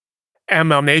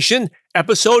MLM Nation,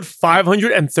 episode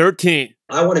 513.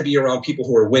 I want to be around people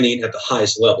who are winning at the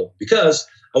highest level because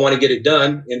I want to get it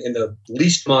done in the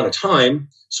least amount of time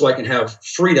so I can have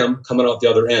freedom coming out the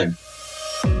other end.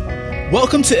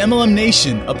 Welcome to MLM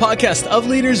Nation, a podcast of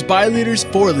leaders, by leaders,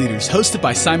 for leaders, hosted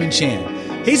by Simon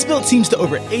Chan. He's built teams to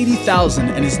over 80,000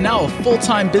 and is now a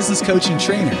full-time business coach and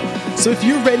trainer. So if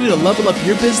you're ready to level up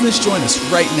your business, join us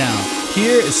right now.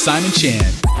 Here is Simon Chan.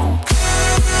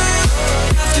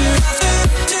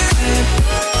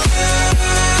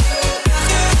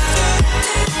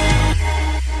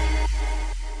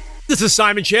 This is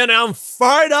Simon Chan, and I'm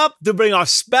fired up to bring our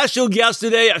special guest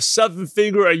today, a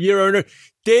seven-figure-a-year earner,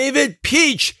 David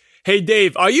Pietsch. Hey,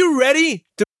 Dave, are you ready?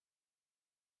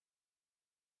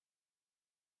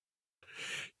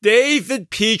 David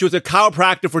Pietsch was a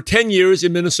chiropractor for 10 years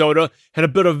in Minnesota and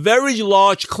had built a very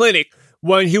large clinic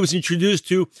when he was introduced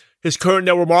to his current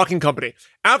network marketing company.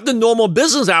 After normal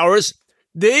business hours,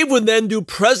 Dave would then do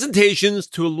presentations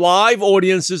to live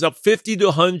audiences of 50 to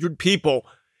 100 people.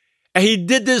 And he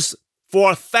did this for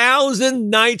 1,000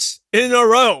 nights in a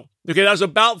row. Okay, that's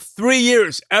about 3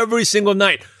 years, every single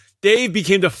night. Dave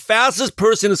became the fastest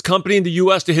person in his company in the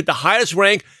U.S. to hit the highest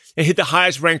rank and hit the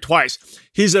highest rank twice.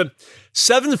 He's a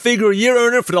seven-figure-a-year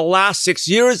earner for the last 6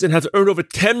 years and has earned over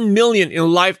 $10 million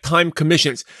in lifetime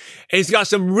commissions. And he's got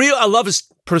some real, I love his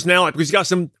personality because he's got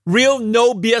some real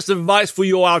no BS advice for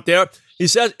you all out there. He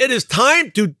says, it is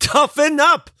time to toughen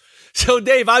up. So,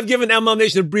 Dave, I've given MLM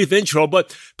Nation a brief intro,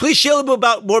 but please share a little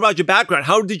bit more about your background.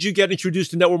 How did you get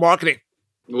introduced to network marketing?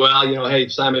 Well, hey,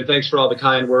 Simon, thanks for all the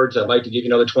kind words. I'd like to give you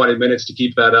another 20 minutes to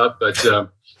keep that up, but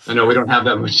I know we don't have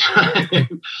that much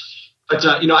time. But,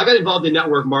 I got involved in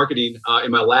network marketing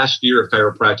in my last year of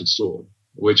chiropractic school,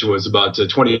 which was about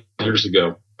 20 years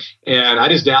ago. And I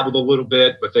just dabbled a little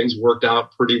bit, but things worked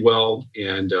out pretty well.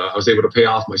 And I was able to pay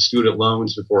off my student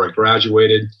loans before I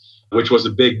graduated, which was a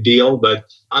big deal. But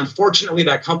unfortunately,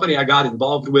 that company I got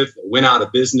involved with went out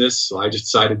of business. So I just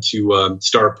decided to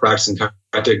start practicing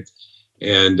chiropractic.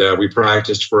 And we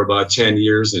practiced for about 10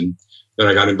 years. And then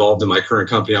I got involved in my current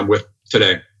company I'm with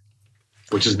today,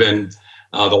 which has been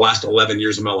the last 11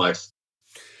 years of my life.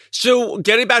 So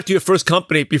getting back to your first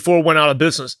company before it went out of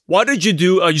business, what did you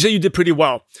do? You said you did pretty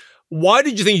well. Why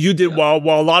did you think you did well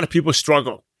while a lot of people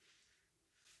struggle?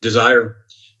 Desire.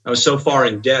 I was so far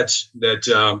in debt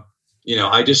that,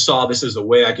 I just saw this as a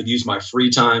way I could use my free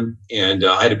time. And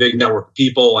I had a big network of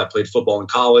people. I played football in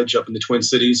college up in the Twin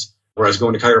Cities where I was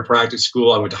going to chiropractic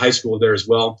school. I went to high school there as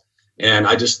well. And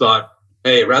I just thought,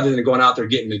 hey, rather than going out there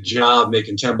getting a job,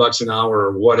 making $10 an hour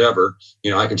or whatever,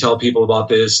 I can tell people about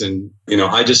this. And,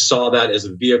 I just saw that as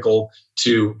a vehicle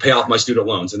to pay off my student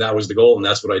loans. And that was the goal. And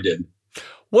that's what I did.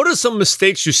 What are some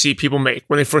mistakes you see people make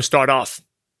when they first start off?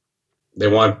 They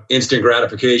want instant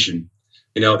gratification.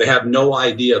 They have no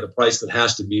idea the price that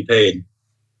has to be paid.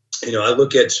 I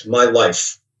look at my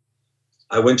life.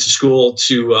 I went to school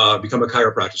to become a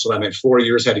chiropractor. So that meant 4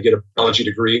 years, had to get a biology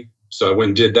degree. So I went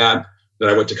and did that. Then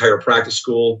I went to chiropractic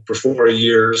school for 4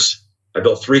 years. I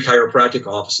built 3 chiropractic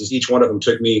offices. Each one of them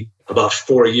took me about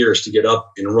 4 years to get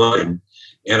up and running.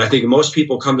 And I think most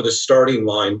people come to the starting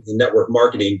line in network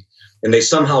marketing and they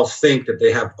somehow think that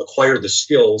they have acquired the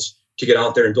skills to get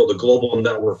out there and build a global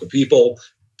network of people,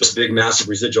 this big, massive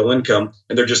residual income,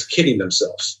 and they're just kidding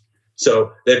themselves.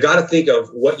 So they've got to think of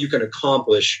what you can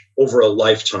accomplish over a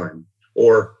lifetime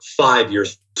or 5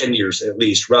 years, 10 years at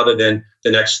least, rather than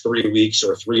the next 3 weeks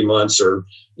or 3 months or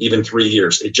even 3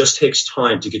 years. It just takes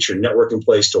time to get your network in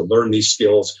place, to learn these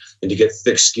skills and to get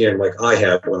thick skin like I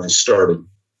had when I started.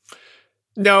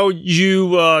 Now,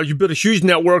 you built a huge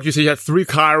network. You said you had 3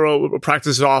 chiro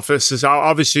practice offices.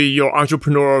 Obviously, you're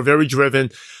entrepreneurial, very driven.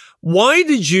 Why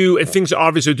did you, and things are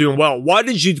obviously doing well, why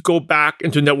did you go back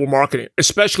into network marketing,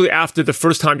 especially after the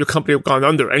first time your company had gone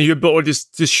under and you built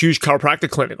this huge chiropractic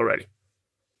clinic already?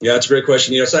 Yeah, that's a great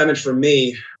question. Simon, for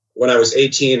me, when I was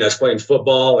 18, I was playing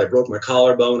football. I broke my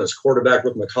collarbone. I was quarterback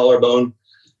with my collarbone.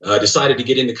 Decided to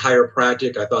get into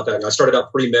chiropractic. I thought that I started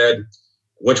out pre-med,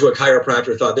 went to a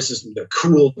chiropractor, thought this is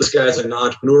cool. This guy's an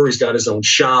entrepreneur. He's got his own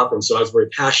shop. And so I was very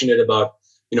passionate about,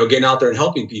 getting out there and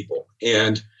helping people.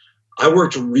 And I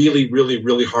worked really, really,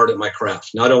 really hard at my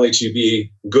craft, not only to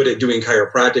be good at doing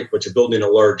chiropractic, but to building a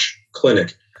large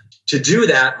clinic. To do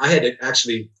that, I had to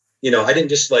actually, I didn't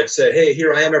just say, hey,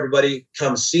 here I am, everybody,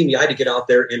 come see me. I had to get out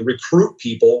there and recruit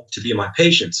people to be my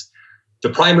patients. The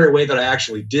primary way that I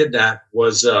actually did that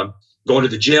was going to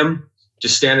the gym,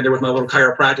 just standing there with my little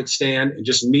chiropractic stand and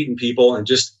just meeting people and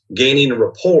just gaining a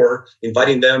rapport,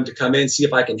 inviting them to come in, see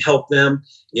if I can help them,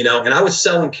 and I was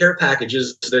selling care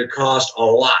packages that cost a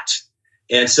lot.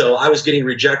 And so I was getting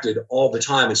rejected all the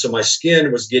time. And so my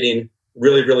skin was getting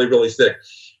really, really, really thick.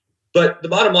 But the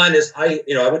bottom line is I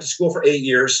went to school for 8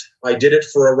 years. I did it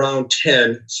for around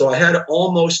 10. So I had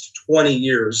almost 20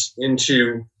 years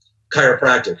into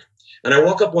chiropractic. And I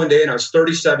woke up one day and I was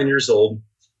 37 years old.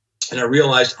 And I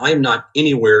realized I am not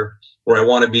anywhere where I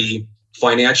want to be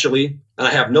financially. And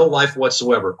I have no life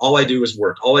whatsoever. All I do is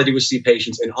work. All I do is see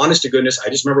patients. And honest to goodness, I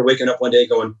just remember waking up one day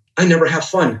going, I never have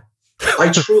fun. I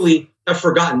truly have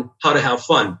forgotten how to have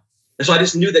fun. And so I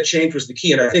just knew that change was the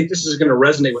key. And I think this is going to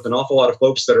resonate with an awful lot of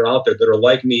folks that are out there that are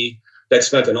like me, that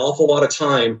spent an awful lot of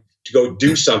time to go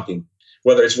do something,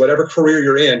 whether it's whatever career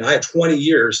you're in. I had 20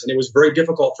 years, and it was very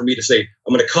difficult for me to say,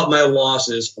 I'm going to cut my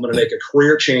losses. I'm going to make a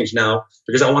career change now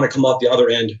because I want to come out the other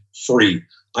end free.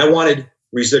 I wanted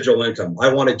residual income.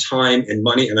 I wanted time and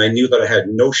money, and I knew that I had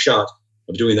no shot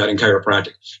of doing that in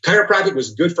chiropractic. Chiropractic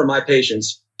was good for my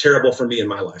patients, terrible for me in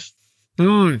my life.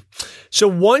 So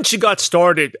once you got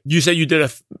started, you said you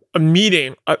did a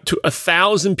meeting to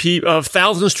 1,000 people,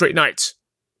 1,000 straight nights.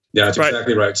 Yeah, that's right.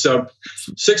 Exactly right. So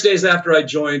 6 days after I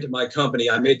joined my company,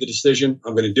 I made the decision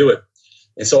I'm going to do it.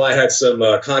 And so I had some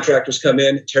contractors come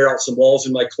in, tear out some walls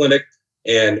in my clinic,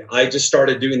 and I just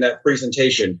started doing that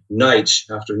presentation night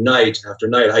after night after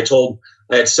night.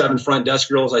 I had 7 front desk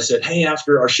girls. I said, hey,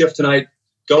 after our shift tonight,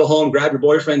 go home, grab your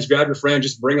boyfriends, grab your friend,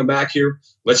 just bring them back here.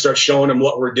 Let's start showing them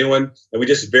what we're doing. And we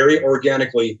just very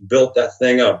organically built that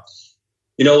thing up.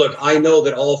 Look, I know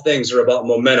that all things are about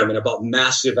momentum and about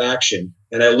massive action.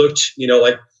 And I looked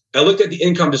at the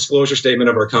income disclosure statement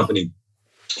of our company.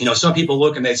 Some people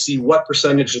look and they see what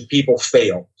percentage of people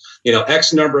fail.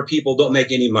 X number of people don't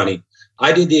make any money.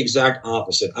 I did the exact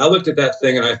opposite. I looked at that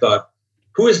thing and I thought,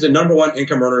 who is the number one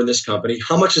income earner in this company?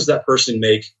 How much does that person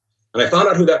make? And I found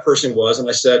out who that person was, and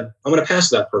I said, I'm going to pass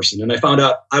that person. And I found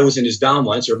out I was in his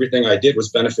downline, so everything I did was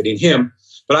benefiting him,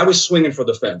 but I was swinging for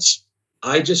the fence.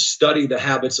 I just study the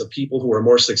habits of people who are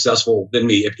more successful than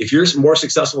me. If you're more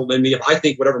successful than me, if I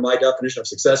think whatever my definition of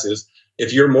success is,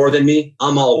 if you're more than me,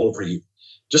 I'm all over you.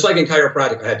 Just like in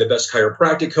chiropractic, I had the best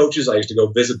chiropractic coaches. I used to go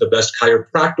visit the best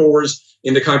chiropractors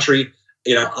in the country.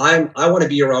 I want to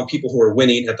be around people who are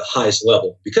winning at the highest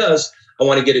level because I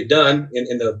want to get it done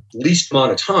in the least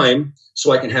amount of time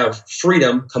so I can have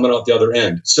freedom coming out the other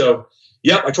end. So,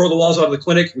 I tore the walls out of the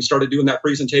clinic. We started doing that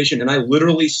presentation, and I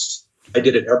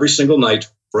did it every single night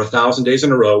for 1,000 days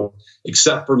in a row,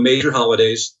 except for major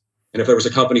holidays. And if there was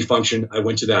a company function, I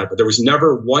went to that. But there was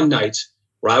never one night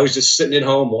where I was just sitting at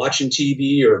home watching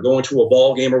TV or going to a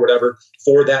ball game or whatever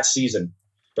for that season.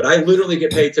 But I literally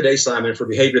get paid today, Simon, for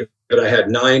behavior that I had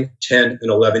 9, 10, and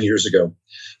 11 years ago.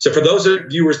 So for those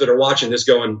viewers that are watching this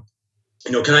going,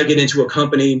 can I get into a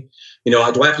company? Do I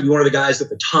have to be one of the guys at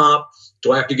the top?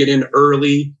 Do I have to get in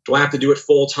early? Do I have to do it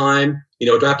full time?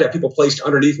 Do I have to have people placed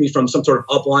underneath me from some sort of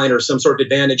upline or some sort of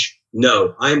advantage?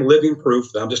 No, I'm living proof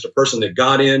that I'm just a person that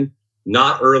got in,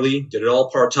 not early, did it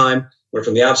all part-time, went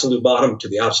from the absolute bottom to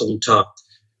the absolute top.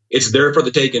 It's there for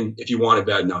the taking if you want it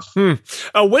bad enough.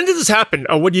 When did this happen?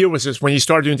 What year was this when you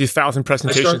started doing these 1,000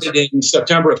 presentations? I started in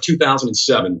September of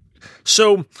 2007.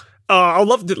 So I'd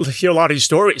love to hear a lot of these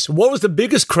stories. What was the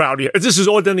biggest crowd here? This is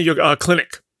all done in your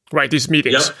clinic, right? These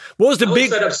meetings. Yep. What was the big?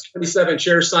 Set up 77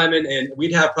 chairs, Simon, and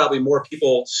we'd have probably more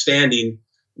people standing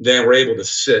than we're able to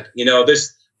sit.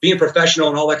 This being professional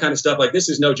and all that kind of stuff, like this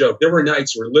is no joke. There were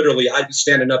nights where literally I'd be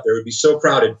standing up there. It would be so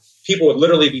crowded. People would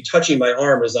literally be touching my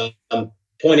arm as I'm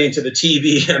pointing to the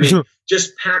TV. I mean,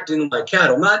 just packed in like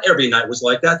cattle. Not every night was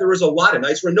like that. There was a lot of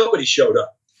nights where nobody showed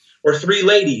up. Or 3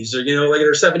 ladies, or,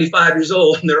 they're 75 years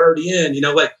old and they're already in,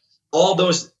 all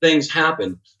those things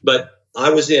happen. But I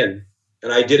was in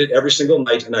and I did it every single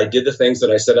night. And I did the things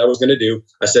that I said I was going to do.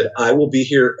 I said, I will be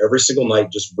here every single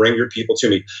night. Just bring your people to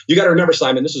me. You got to remember,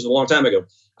 Simon, this was a long time ago.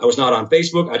 I was not on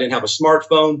Facebook. I didn't have a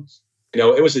smartphone.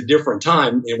 It was a different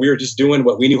time, and we were just doing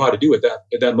what we knew how to do at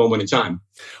that moment in time.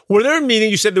 Were there a meeting?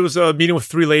 You said there was a meeting with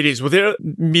 3 ladies. Was there a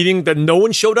meeting that no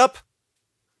one showed up?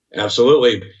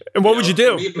 Absolutely. And what would you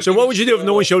do? So what would you do if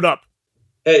no one showed up?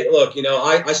 Hey, look,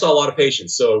 I saw a lot of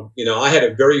patients. So, I had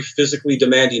a very physically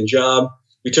demanding job.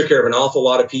 We took care of an awful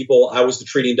lot of people. I was the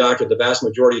treating doctor the vast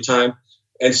majority of the time.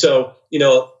 And so,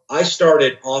 I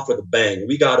started off with a bang.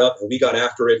 We got up and we got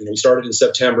after it. We started in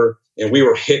September and we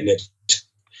were hitting it.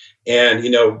 And,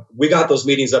 we got those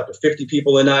meetings up to 50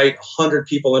 people a night, 100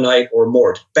 people a night or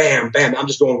more. Bam, bam. I'm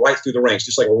just going right through the ranks,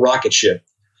 just like a rocket ship.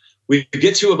 We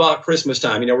get to about Christmas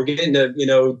time. We're getting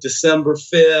to, December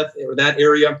 5th or that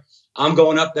area. I'm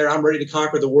going up there. I'm ready to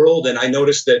conquer the world. And I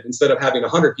noticed that instead of having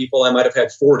 100 people, I might have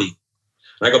had 40.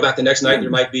 And I go back the next night, there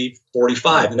might be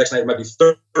 45. The next night, it might be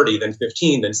 30, then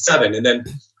 15, then 7. And then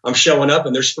I'm showing up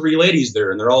and there's 3 ladies there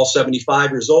and they're all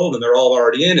 75 years old and they're all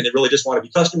already in and they really just want to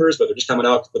be customers, but they're just coming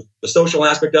out with the social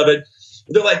aspect of it.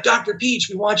 And they're like, Dr. Pietsch,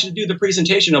 we want you to do the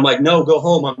presentation. I'm like, no, go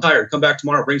home. I'm tired. Come back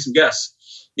tomorrow, bring some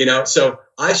guests. So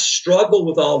I struggled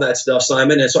with all that stuff,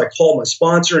 Simon. And so I called my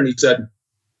sponsor and he said,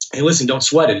 hey, listen, don't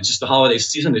sweat it. It's just the holiday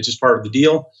season. It's just part of the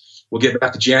deal. We'll get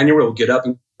back to January. We'll get up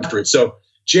and after it. So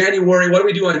January, what do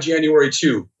we do on January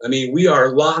 2? I mean, we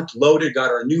are locked, loaded, got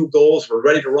our new goals. We're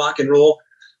ready to rock and roll.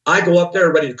 I go up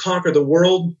there ready to conquer the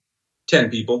world, 10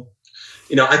 people.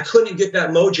 I couldn't get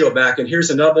that mojo back. And here's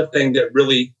another thing that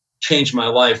really changed my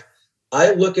life.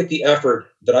 I look at the effort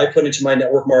that I put into my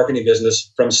network marketing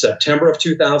business from September of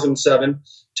 2007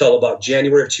 till about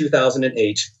January of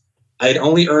 2008. I had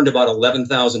only earned about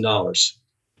 $11,000.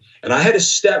 And I had to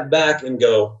step back and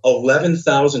go,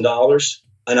 $11,000?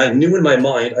 And I knew in my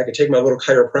mind I could take my little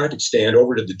chiropractic stand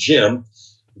over to the gym,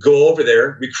 go over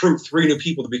there, recruit 3 new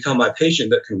people to become my patient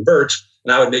that converts,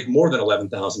 and I would make more than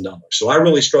 $11,000. So I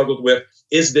really struggled with,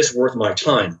 is this worth my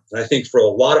time? And I think for a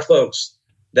lot of folks,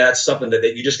 that's something that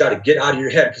you just got to get out of your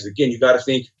head because, again, you got to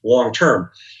think long term.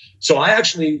 So I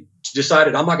actually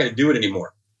decided I'm not going to do it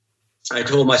anymore. I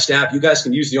told my staff, you guys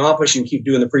can use the office, you can keep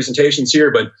doing the presentations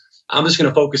here, but I'm just going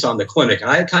to focus on the clinic. And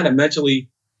I kind of mentally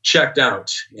checked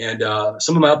out. And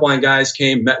some of my upline guys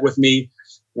came, met with me,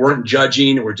 weren't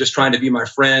judging, were just trying to be my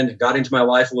friend, got into my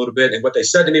life a little bit. And what they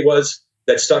said to me was,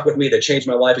 that stuck with me, that changed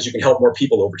my life, is you can help more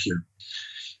people over here.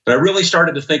 And I really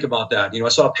started to think about that. I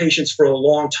saw patients for a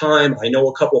long time. I know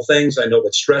a couple things. I know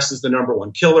that stress is the number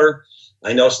 1 killer.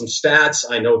 I know some stats.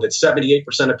 I know that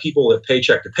 78% of people live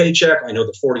paycheck to paycheck. I know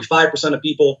that 45% of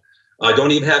people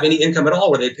don't even have any income at all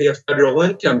where they pay a federal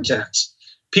income tax.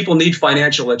 People need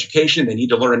financial education. They need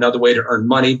to learn another way to earn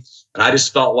money. And I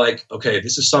just felt like, okay,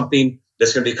 this is something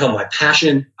that's going to become my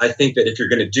passion. I think that if you're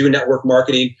going to do network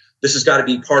marketing, this has got to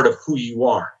be part of who you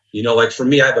are. Like for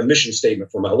me, I have a mission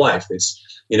statement for my life. It's,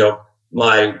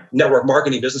 my network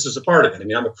marketing business is a part of it. I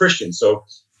mean, I'm a Christian. So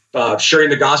sharing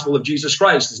the gospel of Jesus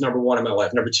Christ is number 1 in my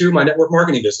life. Number 2, my network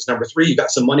marketing business. Number 3, you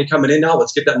got some money coming in now.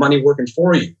 Let's get that money working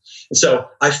for you. And so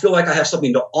I feel like I have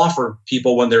something to offer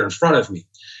people when they're in front of me.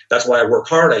 That's why I work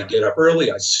hard. I get up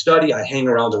early. I study. I hang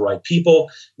around the right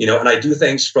people, and I do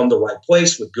things from the right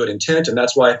place with good intent. And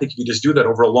that's why I think if you just do that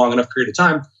over a long enough period of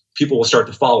time, people will start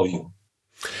to follow you.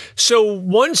 So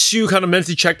once you kind of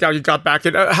mentally checked out, you got back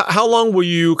in, how long were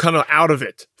you kind of out of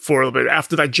it for a little bit?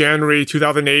 After that January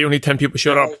 2008, only 10 people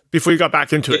showed up before you got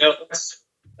back into it.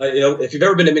 If you've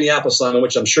ever been to Minneapolis, Simon,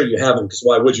 which I'm sure you haven't, because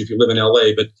why would you if you live in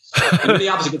LA? But in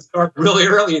Minneapolis, it gets dark really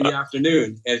early in the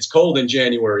afternoon, and it's cold in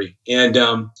January. And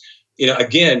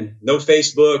again, no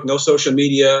Facebook, no social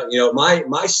media.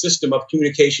 My system of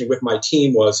communication with my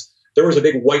team was, there was a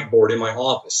big whiteboard in my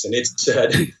office and it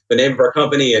said the name of our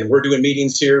company, and we're doing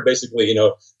meetings here basically,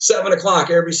 7:00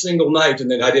 every single night. And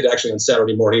then I did actually on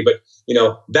Saturday morning, but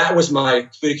that was my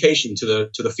communication to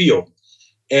the field.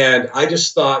 And I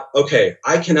just thought, okay,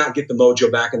 I cannot get the mojo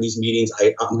back in these meetings.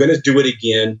 I'm going to do it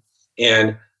again.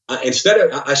 And I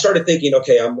started thinking,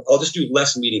 okay, I'll just do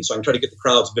less meetings so I can try to get the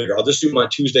crowds bigger. I'll just do them on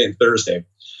Tuesday and Thursday.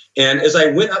 And as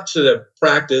I went up to the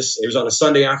practice, it was on a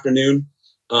Sunday afternoon.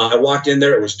 I walked in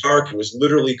there. It was dark. It was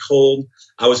literally cold.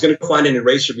 I was going to find an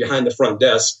eraser behind the front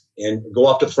desk and go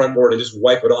up to the front board and just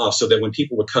wipe it off so that when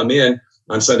people would come in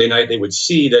on Sunday night, they would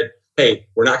see that, hey,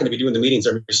 we're not going to be doing the meetings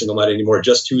every single night anymore,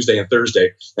 just Tuesday and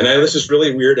Thursday. And I know this is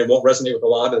really weird and won't resonate with a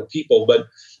lot of the people, but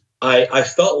I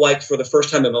felt like for the first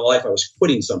time in my life, I was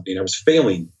quitting something. I was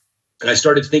failing. And I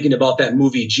started thinking about that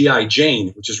movie, G.I.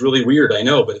 Jane, which is really weird, I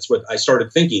know, but it's what I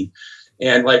started thinking.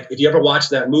 And if you ever watch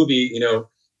that movie,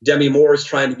 Demi Moore is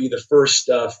trying to be the first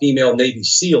female Navy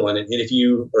SEAL. And if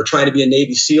you are trying to be a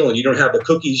Navy SEAL and you don't have the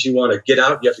cookies you want to get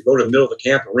out, you have to go to the middle of the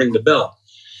camp and ring the bell.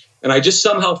 And I just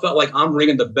somehow felt like I'm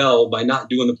ringing the bell by not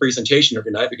doing the presentation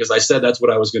every night because I said that's what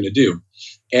I was going to do.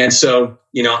 And so,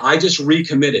 I just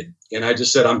recommitted and I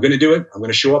just said, I'm going to do it. I'm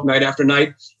going to show up night after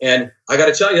night. And I got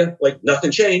to tell you, nothing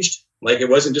changed.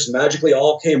 It wasn't just magically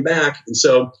all came back. And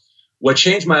so what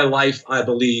changed my life, I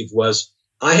believe, was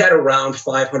I had around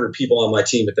 500 people on my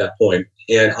team at that point,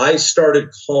 and I started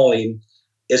calling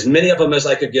as many of them as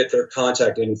I could get their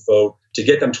contact info to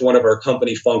get them to one of our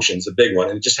company functions, a big one,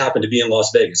 and it just happened to be in Las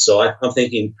Vegas. So I'm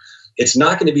thinking it's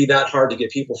not going to be that hard to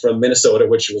get people from Minnesota,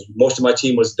 which was most of my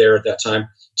team was there at that time,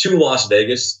 to Las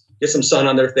Vegas, get some sun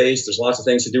on their face. There's lots of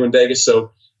things to do in Vegas.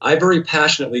 So I very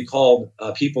passionately called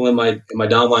people in my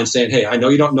downline saying, hey, I know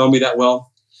you don't know me that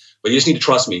well, but you just need to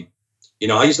trust me.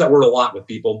 I use that word a lot with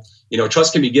people.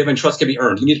 Trust can be given, trust can be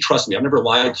earned. You need to trust me. I've never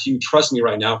lied to you. Trust me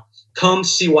right now. Come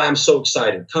see why I'm so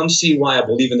excited. Come see why I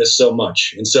believe in this so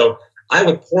much. And so I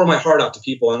would pour my heart out to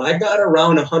people. And I got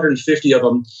around 150 of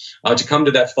them to come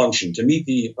to that function, to meet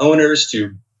the owners,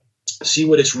 to see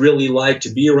what it's really like, to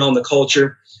be around the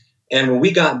culture. And when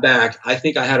we got back, I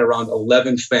think I had around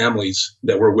 11 families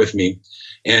that were with me.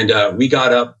 And we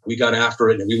got after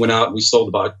it, and we went out and we sold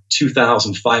about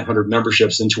 2,500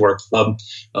 memberships into our club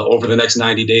over the next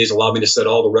 90 days, allowed me to set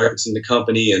all the records in the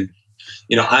company. And,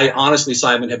 I honestly,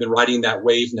 Simon, have been riding that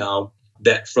wave now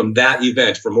that from that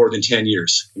event for more than 10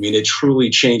 years. I mean, it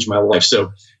truly changed my life.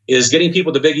 So is getting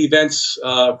people to big events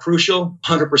crucial?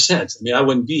 100%. I mean, I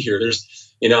wouldn't be here.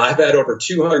 I've had over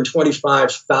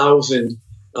 225,000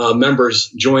 members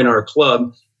join our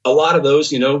club. A lot of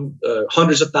those,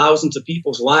 hundreds of thousands of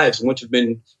people's lives wouldn't have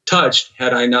been touched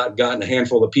had I not gotten a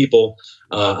handful of people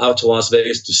out to Las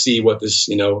Vegas to see what this,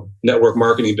 network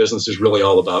marketing business is really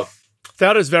all about.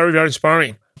 That is very, very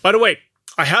inspiring. By the way,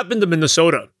 I have been to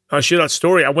Minnesota. I'll share that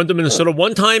story. I went to Minnesota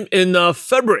one time in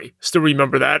February. Still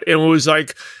remember that. And it was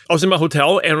like, I was in my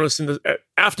hotel and it was in the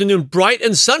afternoon, bright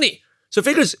and sunny. So I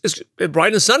figure it's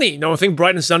bright and sunny. I think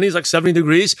bright and sunny is like 70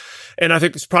 degrees. And I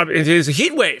think it is a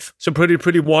heat wave. So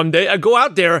pretty warm day. I go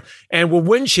out there and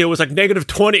wind chill was like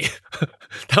 -20.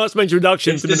 That was my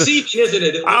introduction. It's deceiving, isn't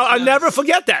it? I'll never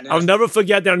forget that. I'll never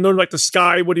forget that. I know like the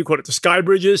sky, what do you call it? The sky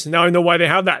bridges. Now I know why they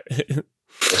have that.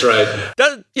 That's right.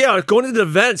 Going to the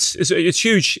events, it's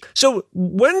huge. So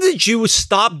when did you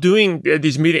stop doing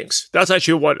these meetings? That's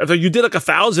actually what, you did like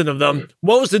 1,000 of them.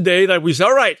 What was the day that we said,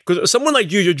 all right, because someone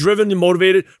like you're driven and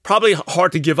motivated, probably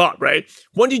hard to give up, right?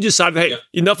 When did you decide, hey,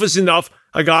 enough is enough,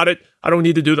 I got it, I don't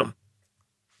need to do them?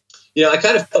 I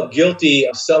kind of felt guilty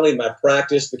of selling my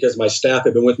practice because my staff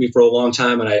had been with me for a long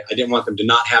time and I didn't want them to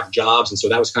not have jobs. And so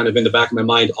that was kind of in the back of my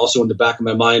mind. Also in the back of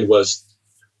my mind was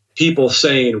people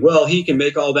saying, well, he can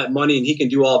make all that money and he can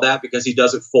do all that because he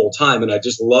does it full time. And I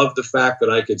just love the fact that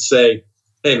I could say,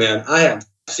 hey, man, I have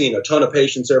seen a ton of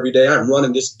patients every day. I'm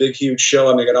running this big, huge show.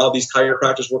 I got all these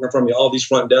chiropractors working for me, all these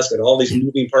front desks and all these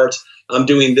moving parts. I'm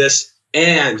doing this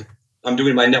and I'm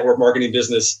doing my network marketing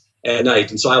business at night.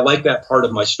 And so I like that part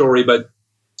of my story. But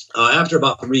after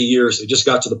about 3 years, it just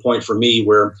got to the point for me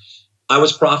where I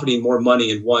was profiting more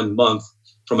money in 1 month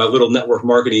from my little network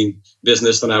marketing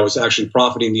business than I was actually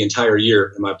profiting the entire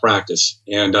year in my practice.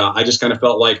 And I just kind of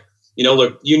felt like,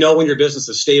 look, when your business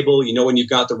is stable, when you've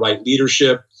got the right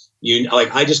leadership,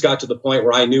 I just got to the point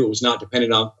where I knew it was not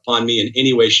dependent upon me in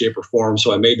any way, shape, or form.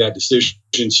 So I made that decision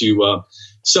to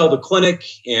sell the clinic.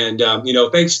 And,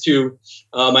 thanks to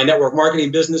my network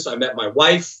marketing business, I met my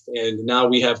wife and now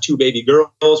we have 2 baby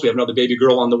girls. We have another baby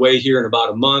girl on the way here in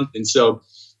about a month. And so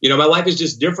my life is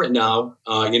just different now.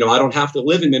 I don't have to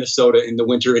live in Minnesota in the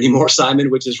winter anymore,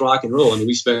 Simon, which is rock and roll. I mean,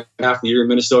 we spend half the year in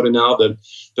Minnesota now, the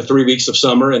 3 weeks of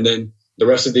summer, and then the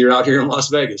rest of the year out here in Las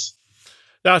Vegas.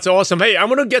 That's awesome. Hey, I'm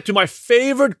going to get to my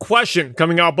favorite question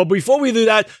coming out. But before we do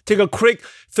that, take a quick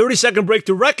 30-second break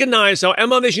to recognize our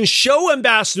MLM Nation show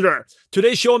ambassador.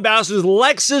 Today's show ambassador is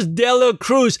Alexis De La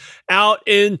Cruz out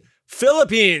in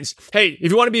Philippines. Hey,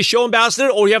 if you want to be a show ambassador,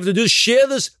 all you have to do is share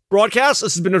this broadcast.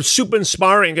 This has been super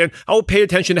inspiring, and I will pay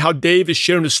attention to how Dave is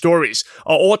sharing the stories.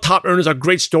 All top earners are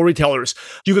great storytellers.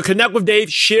 You can connect with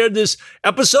Dave, share this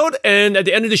episode, and at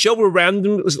the end of the show, we'll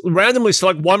randomly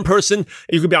select one person.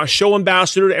 You can be our show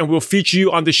ambassador, and we'll feature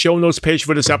you on the show notes page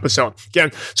for this episode.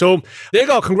 Again, so there you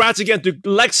go. Congrats again to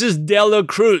Alexis De La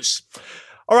Cruz.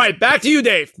 All right, back to you,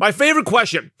 Dave. My favorite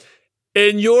question.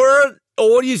 In your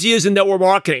all these years in network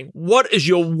marketing, what is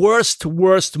your worst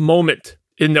moment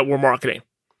in network marketing?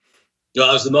 It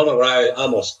was the moment where I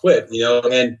almost quit,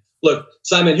 and look,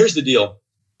 Simon, here's the deal.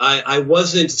 I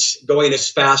wasn't going as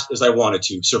fast as I wanted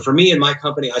to. So for me and my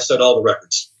company, I set all the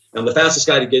records. I'm the fastest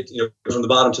guy to get, from the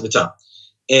bottom to the top.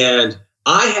 And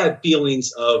I had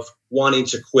feelings of wanting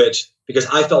to quit because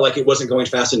I felt like it wasn't going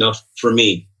fast enough for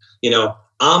me.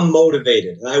 I'm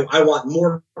motivated and I want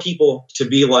more people to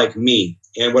be like me.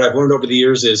 And what I've learned over the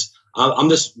years is I'm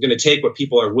just going to take what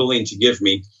people are willing to give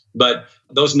me. But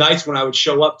those nights when I would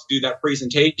show up to do that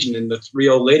presentation and the 3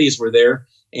 old ladies were there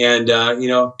and,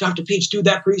 Dr. Pietsch, do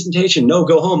that presentation. No,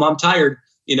 go home. I'm tired.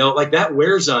 Like that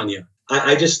wears on you.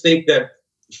 I just think that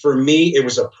for me, it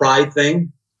was a pride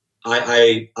thing.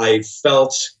 I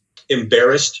felt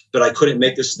embarrassed that I couldn't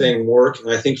make this thing work.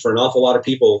 And I think for an awful lot of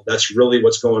people, that's really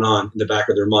what's going on in the back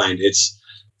of their mind.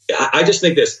 I just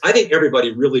think this. I think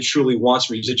everybody really, truly wants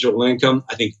residual income.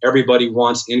 I think everybody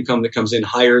wants income that comes in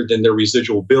higher than their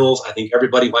residual bills. I think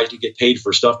everybody likes to get paid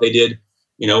for stuff they did,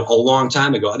 a long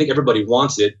time ago. I think everybody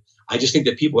wants it. I just think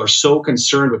that people are so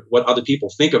concerned with what other people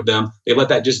think of them. They let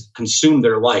that just consume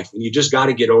their life. And you just got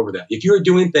to get over that. If you're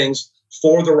doing things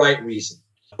for the right reason,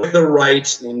 with the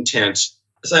right intent,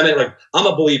 So I mean, like, I'm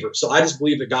a believer. So I just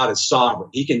believe that God is sovereign.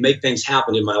 He can make things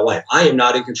happen in my life. I am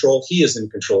not in control. He is in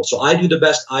control. So I do the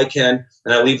best I can,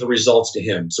 and I leave the results to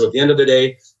him. So at the end of the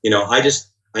day,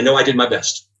 I know I did my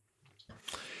best.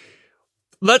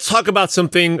 Let's talk about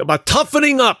something about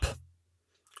toughening up,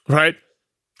 right?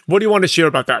 What do you want to share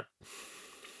about that?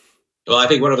 Well, I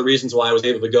think one of the reasons why I was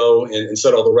able to go and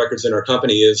set all the records in our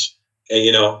company is,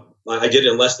 I did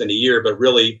it in less than a year, but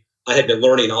really I had been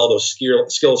learning all those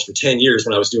skills for 10 years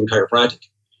when I was doing chiropractic.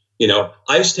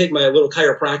 I used to take my little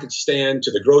chiropractic stand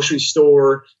to the grocery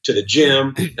store, to the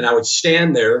gym, and I would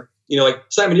stand there. Like,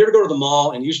 Simon, you ever go to the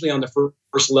mall, and usually on the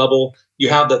first level, you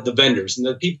have the vendors and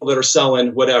the people that are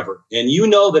selling whatever. And you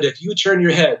know that if you turn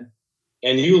your head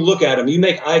and you look at them, you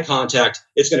make eye contact,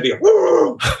 it's going to be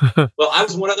woo. Well, I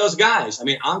was one of those guys. I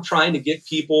mean, I'm trying to get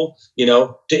people,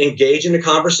 to engage in the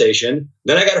conversation.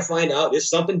 Then I got to find out, is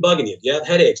something bugging you? Do you have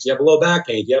headaches? Do you have low back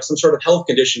pain? Do you have some sort of health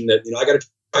condition that, I got to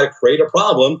try to create a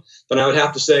problem? Then I would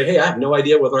have to say, hey, I have no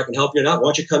idea whether I can help you or not. Why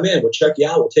don't you come in? We'll check you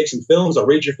out. We'll take some films. I'll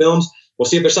read your films. We'll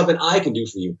see if there's something I can do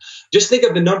for you. Just think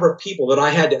of the number of people that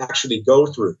I had to actually go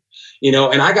through.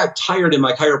 And I got tired in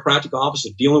my chiropractic office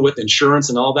of dealing with insurance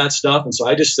and all that stuff. And so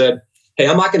I just said, hey,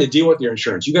 I'm not going to deal with your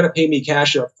insurance. You got to pay me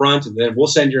cash up front, and then we'll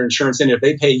send your insurance in. If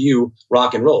they pay you,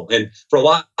 rock and roll. And for a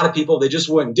lot of people, they just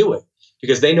wouldn't do it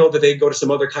because they know that they go to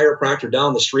some other chiropractor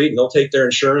down the street and they'll take their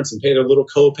insurance and pay their little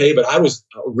copay. But I was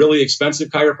a really expensive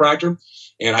chiropractor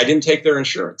and I didn't take their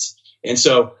insurance. And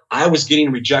so I was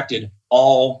getting rejected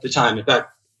all the time. In fact,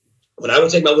 when I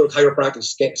would take my little chiropractic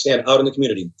stand out in the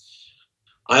community,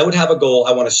 I would have a goal.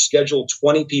 I want to schedule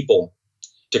 20 people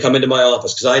to come into my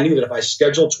office because I knew that if I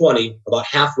scheduled 20, about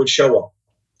half would show up.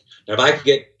 And if I could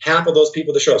get half of those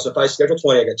people to show up, so if I schedule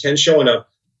 20, I got 10 showing up,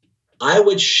 I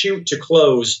would shoot to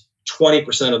close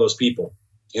 20% of those people.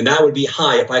 And that would be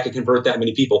high if I could convert that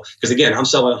many people. Because again, I'm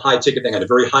selling a high ticket thing. I had a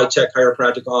very high tech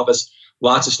chiropractic office,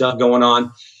 lots of stuff going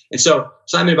on. And so,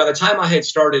 Simon, by the time I had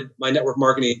started my network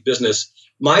marketing business,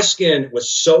 my skin was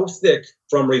so thick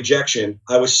from rejection.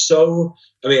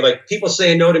 People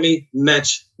saying no to me meant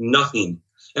nothing.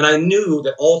 And I knew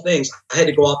that all things, I had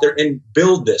to go out there and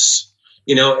build this.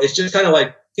 It's just kind of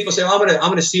like people say, I'm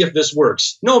going to see if this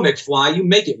works. No, McFly, you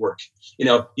make it work. You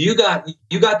got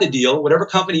the deal, whatever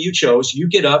company you chose, you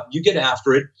get up, you get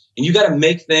after it, and you got to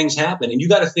make things happen. And you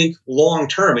got to think long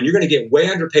term, and you're going to get way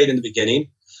underpaid in the beginning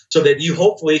so that you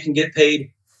hopefully can get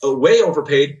paid way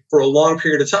overpaid for a long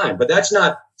period of time. But that's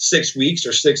not 6 weeks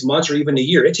or 6 months or even a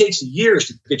year. It takes years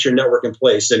to get your network in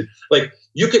place. And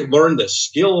you can learn the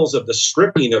skills of the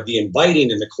scripting, of the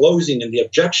inviting and the closing and the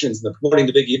objections and the promoting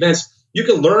the big events. You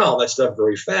can learn all that stuff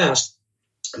very fast,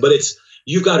 but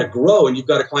you've got to grow and you've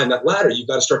got to climb that ladder. You've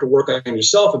got to start to work on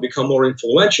yourself and become more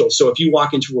influential. So if you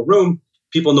walk into a room,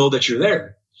 people know that you're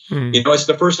there. It's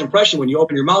the first impression. When you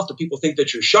open your mouth, do people think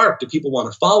that you're sharp? Do people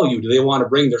want to follow you? Do they want to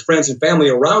bring their friends and family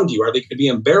around you? Are they going to be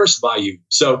embarrassed by you?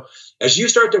 So as you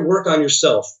start to work on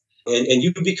yourself and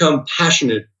you become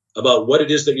passionate about what it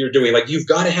is that you're doing, you've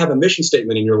got to have a mission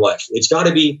statement in your life. It's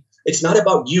not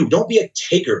about you. Don't be a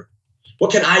taker.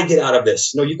 What can I get out of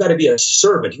this? No, you've got to be a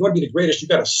servant. You want to be the greatest. You've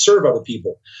got to serve other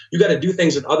people. You've got to do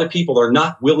things that other people are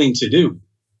not willing to do.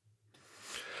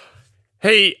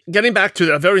 Hey, getting back to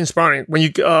that, very inspiring. When you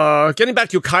getting back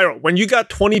to your chiro, when you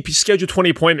got scheduled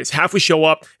 20 appointments, half would show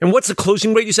up, and what's the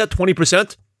closing rate? You said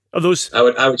 20% of those. I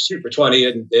would shoot for 20,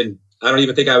 and I don't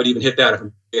even think I would even hit that if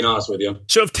I'm being honest with you.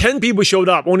 So if 10 people showed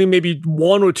up, only maybe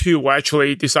 1 or 2 will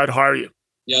actually decide to hire you.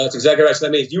 Yeah, that's exactly right. So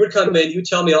that means you would come in, you would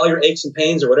tell me all your aches and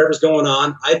pains or whatever's going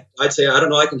on. I'd say, I don't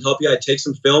know, I can help you. I'd take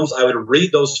some films. I would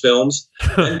read those films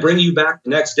and bring you back the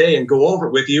next day and go over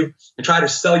it with you and try to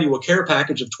sell you a care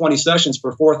package of 20 sessions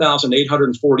for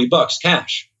 $4,840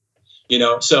 cash.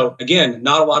 So again,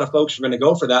 not a lot of folks are going to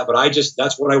go for that, but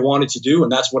that's what I wanted to do.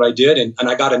 And that's what I did. And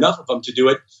I got enough of them to do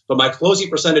it. But my closing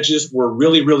percentages were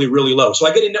really, really, really low. So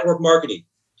I get in network marketing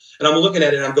and I'm looking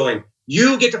at it and I'm going,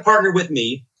 you get to partner with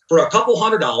me for a couple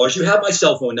 $100. You have my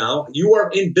cell phone now. You are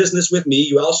in business with me.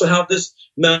 You also have this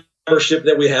membership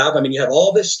that we have. You have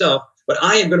all this stuff, but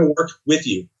I am going to work with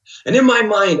you. And in my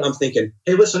mind, I'm thinking,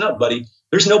 hey, listen up, buddy.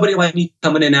 There's nobody like me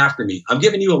coming in after me. I'm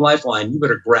giving you a lifeline. You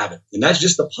better grab it. And that's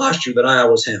just the posture that I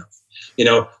always have.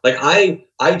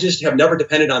 I just have never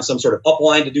depended on some sort of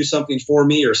upline to do something for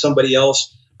me or somebody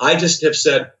else. I just have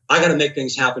said, I got to make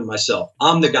things happen myself.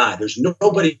 I'm the guy. There's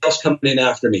nobody else coming in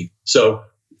after me. So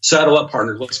saddle up,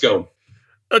 partner. Let's go.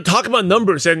 Talk about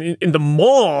numbers. And in the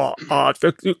mall,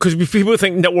 because people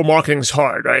think network marketing is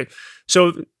hard, right?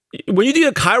 So when you do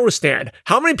a chiro stand,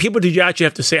 how many people did you actually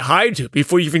have to say hi to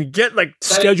before you even get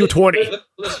schedule 20?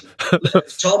 Listen,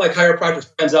 to all my chiropractor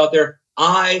friends out there,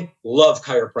 I love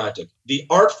chiropractic. The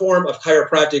art form of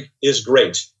chiropractic is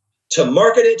great. To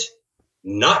market it,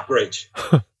 not great.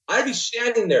 I'd be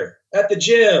standing there at the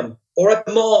gym or at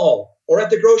the mall or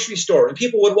at the grocery store, and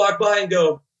people would walk by and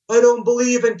go, I don't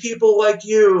believe in people like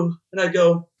you. And I'd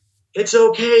go, it's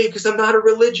okay, because I'm not a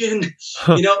religion.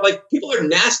 Like, people are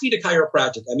nasty to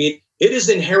chiropractic. I mean, it is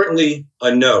inherently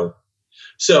a no.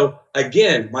 So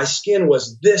again, my skin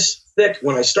was this thick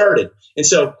when I started. And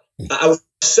so I was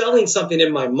selling something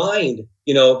in my mind,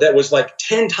 that was like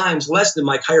 10 times less than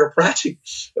my chiropractic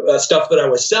stuff that I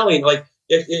was selling. Like,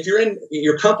 if you're in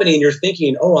your company and you're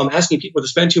thinking, oh, I'm asking people to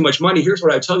spend too much money, here's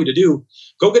what I tell you to do.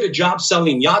 Go get a job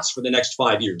selling yachts for the next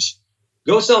 5 years.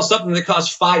 Go sell something that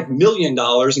costs $5 million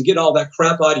and get all that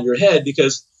crap out of your head,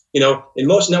 because, in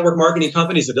most network marketing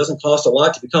companies, it doesn't cost a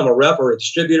lot to become a rep or a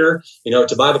distributor,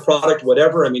 to buy the product,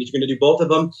 whatever. I mean, if you're going to do both of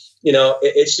them,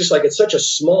 it's just like, it's such a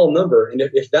small number. And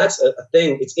if that's a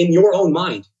thing, it's in your own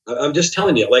mind. I'm just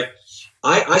telling you, like,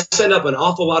 I send up an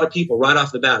awful lot of people right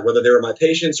off the bat, whether they were my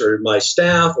patients or my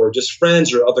staff or just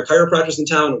friends or other chiropractors in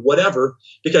town, whatever,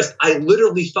 because I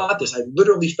literally thought this. I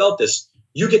literally felt this.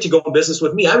 You get to go in business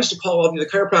with me. I used to call all the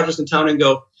chiropractors in town and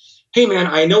go, hey, man,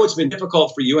 I know it's been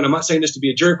difficult for you. And I'm not saying this to be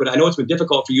a jerk, but I know it's been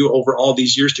difficult for you over all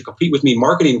these years to compete with me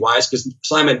marketing wise. Because,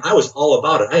 Simon, I was all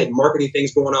about it. I had marketing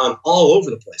things going on all over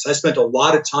the place. I spent a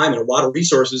lot of time and a lot of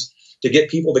resources to get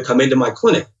people to come into my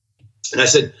clinic. And I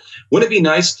said, wouldn't it be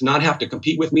nice to not have to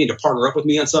compete with me and to partner up with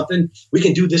me on something? We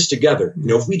can do this together.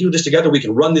 If we do this together, we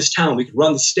can run this town, we can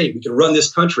run the state, we can run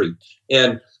this country.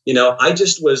 And, I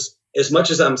just was, as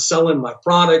much as I'm selling my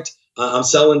product, I'm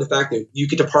selling the fact that you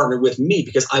get to partner with me,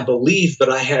 because I believe that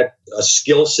I had a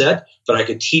skill set that I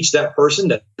could teach that person,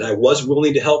 that I was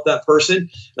willing to help that person. And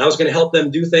I was going to help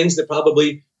them do things that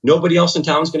probably nobody else in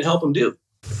town is going to help them do.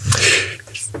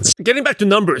 Getting back to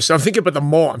numbers, I'm thinking about the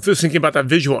mall. I'm just thinking about that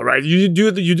visual, right? You do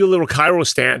a little Cairo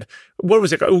stand. What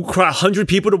was it? 100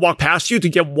 people to walk past you to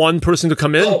get one person to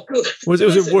come in? Oh, listen,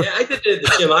 I did it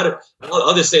at the gym.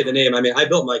 I'll just say the name. I mean, I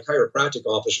built my chiropractic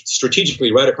office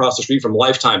strategically right across the street from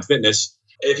Lifetime Fitness.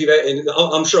 And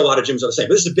I'm sure a lot of gyms are the same,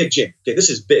 but this is a big gym. Okay, this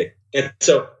is big. And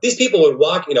so these people would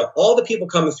walk, all the people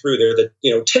coming through there,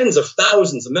 the tens of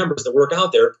thousands of members that work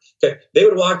out there, okay, they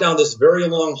would walk down this very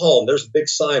long hall, and there's a big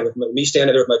sign with me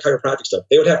standing there with my chiropractic stuff.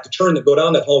 They would have to turn to go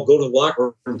down that hall, go to the locker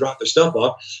room, and drop their stuff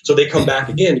off. So they come back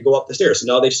again to go up the stairs.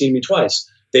 So now they've seen me twice.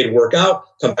 They'd work out,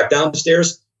 come back down the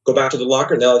stairs, go back to the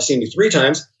locker. Now they've seen me 3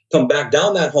 times, come back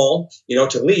down that hall,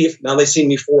 to leave. Now they've seen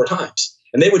me 4 times.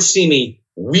 And they would see me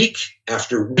week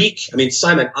after week. I mean,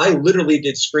 Simon, I literally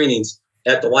did screenings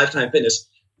at the Lifetime Fitness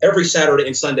every Saturday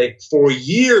and Sunday for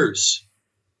years.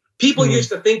 People used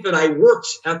to think that I worked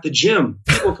at the gym.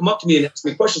 People would come up to me and ask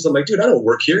me questions. I'm like, dude, I don't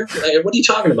work here. What are you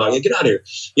talking about? Get out of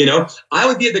here. I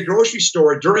would be at the grocery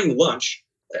store during lunch.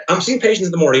 I'm seeing patients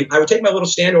in the morning. I would take my little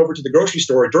stand over to the grocery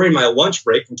store during my lunch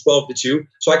break from 12 to 2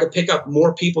 so I could pick up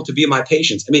more people to be my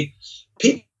patients. I mean,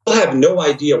 people have no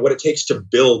idea what it takes to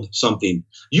build something.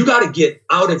 You got to get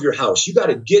out of your house. You got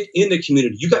to get in the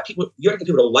community. You got to get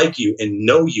people to like you and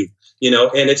know you,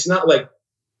 and it's not like,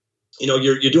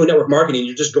 you're doing network marketing.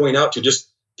 You're just going out to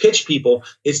just pitch people.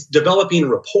 It's developing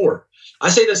rapport. I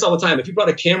say this all the time. If you brought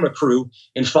a camera crew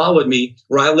and followed me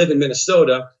where I live in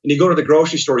Minnesota, and you go to the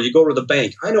grocery store, you go to the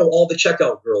bank, I know all the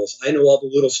checkout girls. I know all the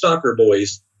little stalker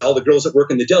boys, all the girls that work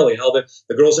in the deli, all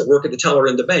the girls that work at the teller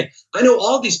in the bank. I know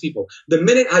all these people. The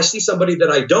minute I see somebody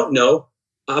that I don't know,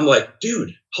 I'm like,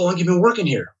 dude, how long have you been working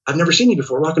here? I've never seen you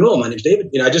before. Rock and roll. My name's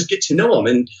David. I just get to know them.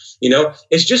 And,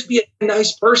 it's just be a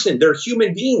nice person. They're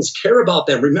human beings. Care about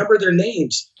them. Remember their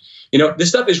names. This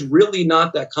stuff is really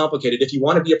not that complicated. If you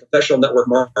want to be a professional network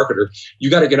marketer, you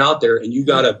got to get out there and you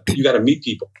got to meet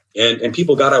people, and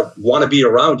people got to want to be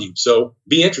around you. So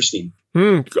be interesting.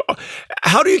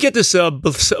 How do you get this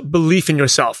belief in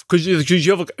yourself? Because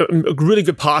you have a really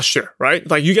good posture, right?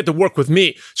 Like, you get to work with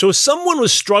me. So if someone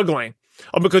was struggling,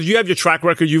 because you have your track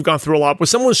record, you've gone through a lot, but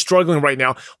someone's struggling right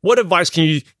now, what advice can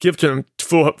you give to them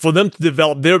for them to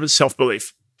develop their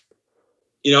self-belief?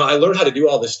 I learned how to do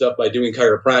all this stuff by doing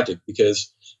chiropractic,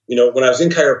 because, when I was in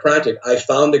chiropractic, I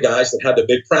found the guys that had the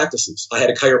big practices. I had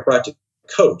a chiropractic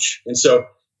coach. And so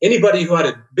anybody who had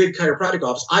a big chiropractic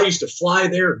office, I used to fly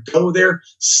there, go there,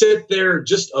 sit there,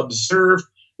 just observe.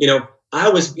 I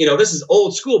was, this is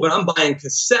old school, but I'm buying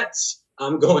cassettes.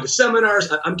 I'm going to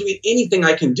seminars. I'm doing anything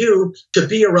I can do to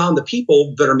be around the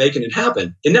people that are making it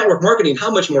happen. In network marketing, how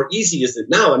much more easy is it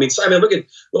now? I mean, Simon, look at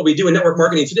what we do in network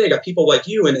marketing today. I got people like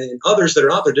you and others that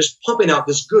are out there just pumping out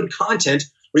this good content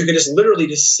where you can just literally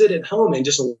just sit at home and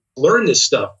just learn this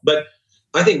stuff. But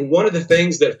I think one of the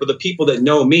things that for the people that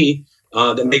know me,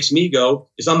 that makes me go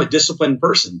is I'm a disciplined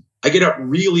person. I get up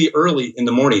really early in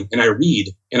the morning and I read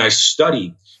and I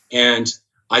study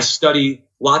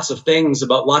lots of things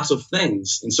about lots of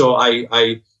things. And so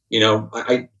I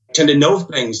tend to know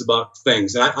things about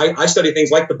things. And I study things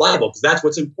like the Bible because that's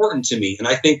what's important to me. And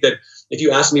I think that if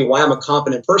you ask me why I'm a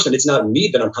confident person, it's not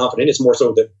me that I'm confident. It's more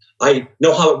so that I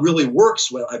know how it really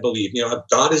works. What I believe,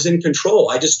 God is in control.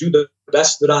 I just do the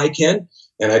best that I can.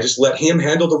 And I just let him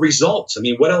handle the results. I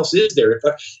mean, what else is there?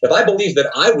 If I believed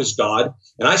that I was God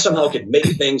and I somehow could make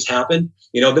things happen,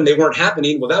 then they weren't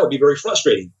happening. Well, that would be very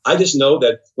frustrating. I just know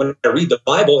that when I read the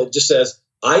Bible, it just says,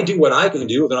 I do what I can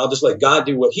do, then I'll just let God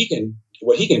do what he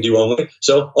can do only.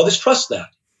 So I'll just trust that.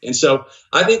 And so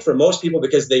I think for most people,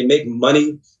 because they make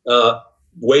money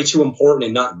way too important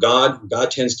and not God, God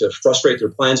tends to frustrate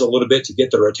their plans a little bit to get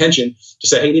their attention, to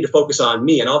say, hey, you need to focus on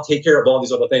me and I'll take care of all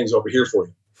these other things over here for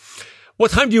you. What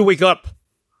time do you wake up?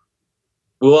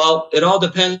 Well, it all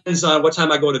depends on what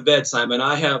time I go to bed, Simon.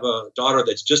 I have a daughter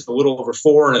that's just a little over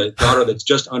 4 and a daughter that's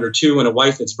just under 2 and a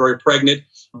wife that's very pregnant,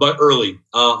 but early.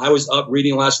 I was up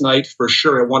reading last night for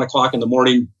sure at 1 o'clock in the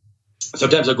morning.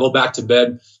 Sometimes I go back to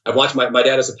bed. I've watched my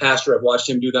dad as a pastor. I've watched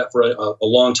him do that for a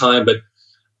long time, but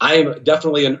I am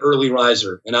definitely an early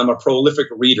riser and I'm a prolific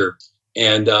reader.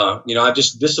 And, I've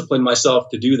just disciplined myself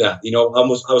to do that. I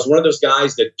was one of those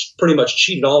guys that pretty much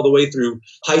cheated all the way through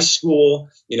high school,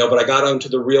 but I got into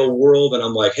the real world and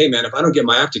I'm like, hey, man, if I don't get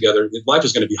my act together, life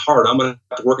is going to be hard. I'm going to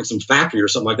have to work in some factory or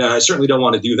something like that. I certainly don't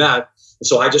want to do that. And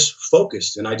so I just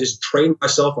focused and I just trained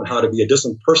myself on how to be a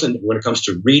disciplined person when it comes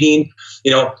to reading.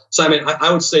 Simon,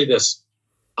 I would say this.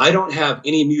 I don't have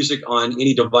any music on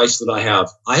any device that I have.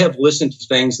 I have listened to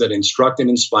things that instruct and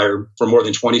inspire for more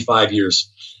than 25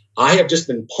 years. I have just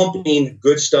been pumping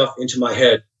good stuff into my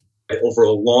head over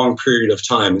a long period of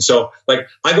time. And so,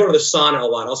 I go to the sauna a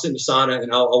lot. I'll sit in the sauna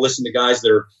and I'll listen to guys that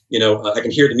are, I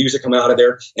can hear the music coming out of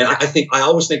there. And I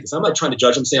always think this. I'm not trying to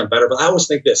judge them, say I'm better, but I always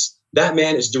think this. That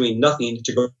man is doing nothing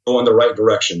to go in the right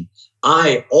direction.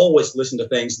 I always listen to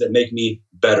things that make me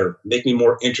better, make me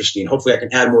more interesting. Hopefully I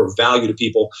can add more value to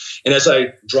people. And as I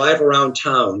drive around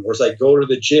town or as I go to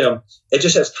the gym, it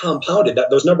just has compounded.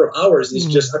 Those number of hours is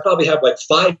just, I probably have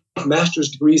 5 master's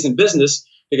degrees in business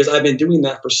because I've been doing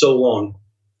that for so long.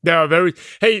 Yeah,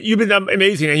 hey, you've been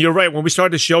amazing. And you're right. When we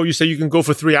started the show, you said you can go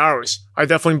for 3 hours. I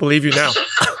definitely believe you now.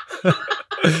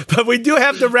 But we do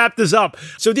have to wrap this up.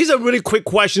 So these are really quick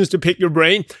questions to pick your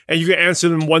brain and you can answer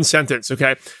them in one sentence.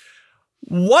 Okay.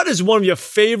 What is one of your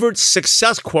favorite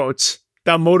success quotes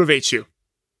that motivates you?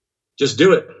 Just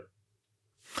do it.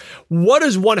 What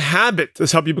is one habit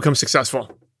that's helped you become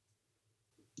successful?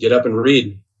 Get up and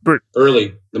read early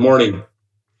in the morning.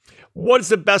 What is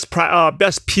the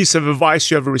best piece of advice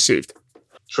you ever received?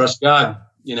 Trust God.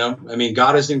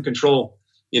 God is in control.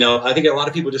 I think a lot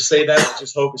of people just say that it's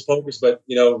just hocus pocus, but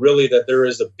really that there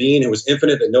is a being who is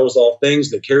infinite, that knows all things,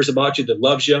 that cares about you, that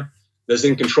loves you, that's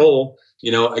in control.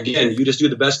 Again, you just do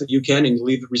the best that you can and you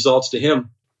leave the results to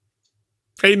him.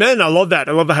 Amen. I love that.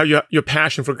 I love how your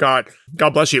passion for God.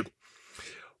 God bless you.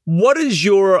 What is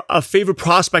your favorite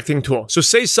prospecting tool? So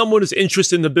say someone is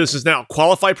interested in the business now,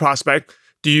 qualified prospect.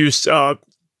 Do you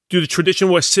do the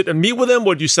traditional way, sit and meet with them?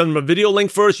 Or do you send them a video link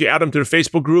first? You add them to the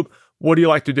Facebook group? What do you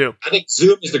like to do? I think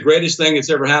Zoom is the greatest thing that's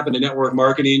ever happened to network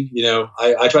marketing.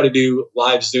 I try to do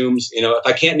live Zooms. If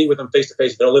I can't meet with them face to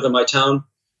face, if they don't live in my town,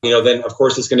 then of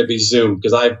course it's going to be Zoom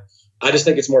because I just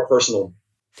think it's more personal.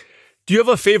 Do you have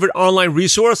a favorite online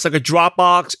resource like a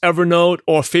Dropbox, Evernote,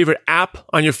 or a favorite app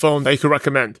on your phone that you could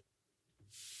recommend?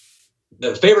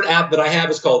 The favorite app that I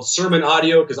have is called Sermon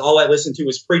Audio because all I listen to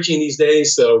is preaching these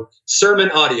days. So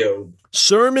Sermon Audio.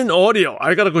 Sermon Audio.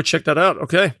 I got to go check that out.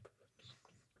 Okay.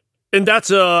 And that's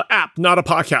an app, not a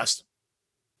podcast.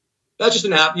 That's just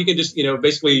an app. You can just,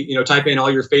 basically, type in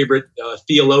all your favorite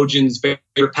theologians,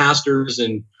 favorite pastors.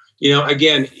 And,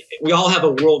 again, we all have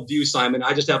a worldview, Simon.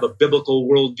 I just have a biblical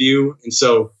worldview. And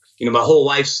so, my whole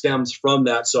life stems from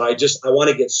that. So I want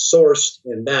to get sourced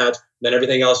in that. Then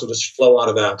everything else will just flow out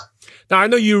of that. Now, I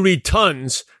know you read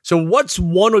tons. So what's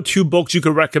 1 or 2 books you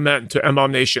could recommend to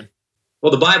MLM Nation?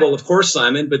 Well, the Bible, of course,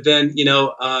 Simon. But then,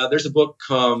 there's a book,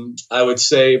 I would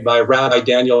say, by Rabbi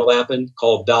Daniel Lapin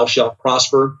called Thou Shalt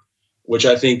Prosper, which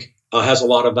I think has a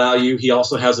lot of value. He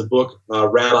also has a book,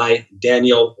 Rabbi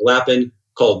Daniel Lapin,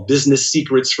 called Business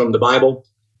Secrets from the Bible.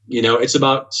 It's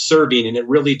about serving, and it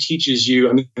really teaches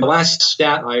you. The last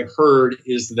stat I heard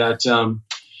is that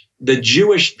the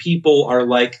Jewish people are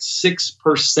like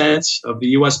 6% of the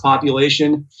U.S.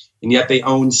 population, and yet they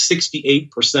own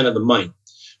 68% of the money.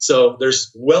 So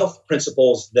there's wealth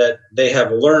principles that they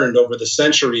have learned over the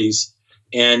centuries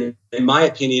And in my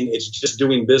opinion, it's just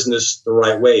doing business the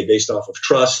right way based off of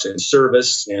trust and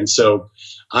service. And so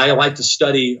I like to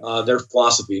study their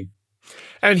philosophy.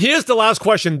 And here's the last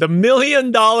question, the $1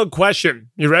 million question.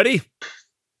 You ready?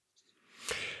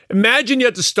 Imagine you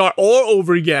had to start all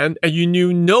over again and you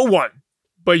knew no one,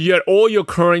 but you had all your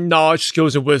current knowledge,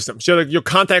 skills, and wisdom. So your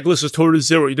contact list was totally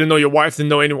zero. You didn't know your wife, didn't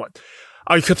know anyone.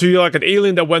 You're like an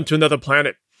alien that went to another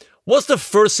planet. What's the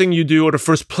first thing you do or the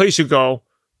first place you go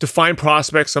to find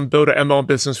prospects and build an MLM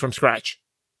business from scratch?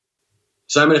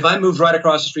 Simon, if I moved right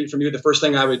across the street from you, the first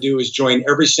thing I would do is join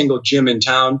every single gym in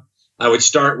town. I would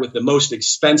start with the most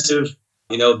expensive,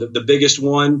 the biggest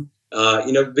one,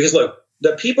 because look,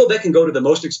 the people that can go to the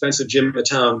most expensive gym in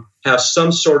town have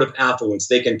some sort of affluence.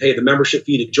 They can pay the membership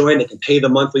fee to join. They can pay the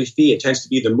monthly fee. It tends to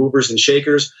be the movers and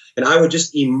shakers. And I would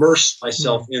just immerse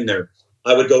myself in there.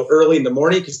 I would go early in the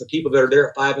morning because the people that are there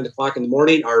at 5 o'clock in the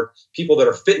morning are people that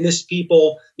are fitness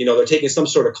people. They're taking some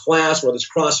sort of class, whether it's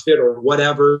CrossFit or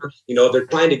whatever. They're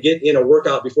trying to get in a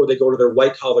workout before they go to their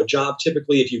white collar job.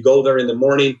 Typically, if you go there in the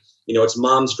morning, it's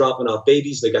moms dropping off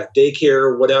babies. They got daycare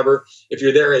or whatever. If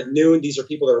you're there at noon, these are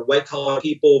people that are white collar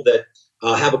people that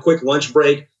have a quick lunch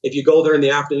break. If you go there in the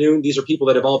afternoon, these are people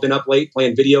that have all been up late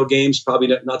playing video games, probably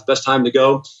not the best time to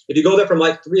go. If you go there from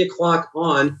like 3 o'clock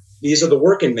on, these are the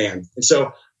working man. And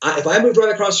so if I moved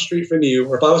right across the street from you,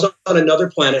 or if I was on another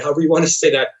planet, however you want to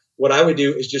say that, what I would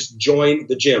do is just join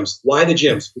the gyms. Why the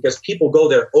gyms? Because people go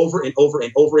there over and over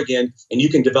and over again, and you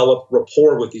can develop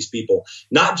rapport with these people.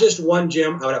 Not just one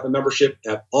gym. I would have a membership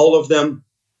at all of them.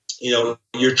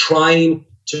 You're trying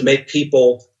to make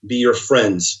people be your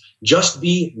friends. Just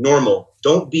be normal.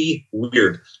 Don't be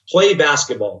weird. Play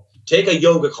basketball. Take a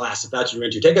yoga class if that's what you're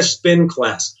into. Take a spin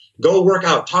class. Go work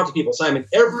out. Talk to people. Simon,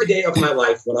 every day of my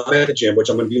life when I'm at the gym, which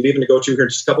I'm going to be leaving to go to here in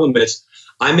just a couple of minutes,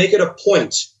 I make it a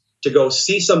point to go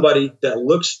see somebody that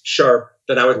looks sharp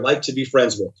that I would like to be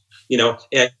friends with.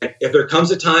 And if there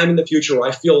comes a time in the future where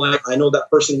I feel like I know that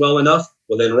person well enough,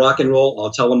 well, then rock and roll.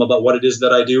 I'll tell them about what it is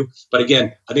that I do. But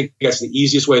again, I think that's the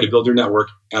easiest way to build your network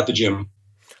at the gym.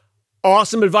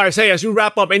 Awesome advice. Hey, as we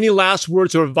wrap up, any last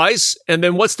words or advice? And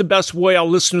then what's the best way our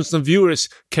listeners and viewers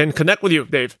can connect with you,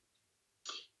 Dave?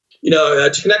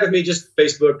 To connect with me, just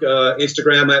Facebook,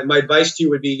 Instagram. My advice to you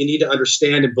would be you need to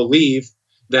understand and believe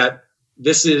that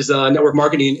this is network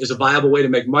marketing is a viable way to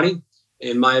make money.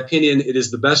 In my opinion, it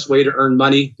is the best way to earn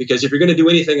money because if you're going to do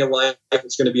anything in life,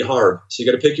 it's going to be hard. So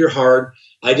you got to pick your hard.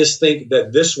 I just think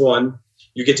that this one,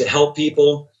 you get to help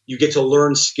people. You get to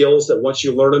learn skills that once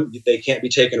you learn them, they can't be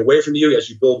taken away from you as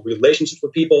you build relationships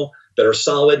with people that are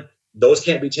solid. Those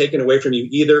can't be taken away from you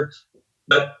either.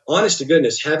 But honest to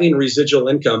goodness, having residual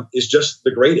income is just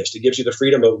the greatest. It gives you the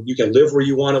freedom of you can live where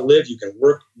you want to live. You can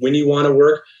work when you want to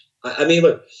work. I mean,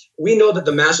 look, we know that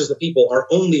the masses of people are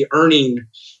only earning,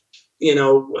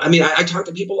 I talk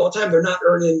to people all the time. They're not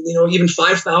earning, even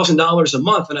 $5,000 a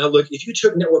month. And I look, if you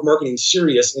took network marketing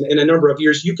serious in a number of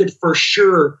years, you could for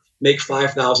sure make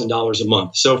 $5,000 a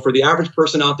month. So for the average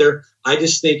person out there, I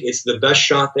just think it's the best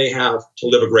shot they have to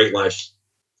live a great life.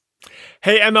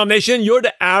 Hey, MLM Nation, you're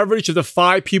the average of the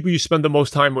 5 people you spend the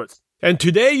most time with. And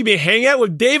today you've been hanging out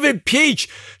with David Pietsch.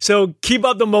 So keep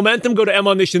up the momentum. Go to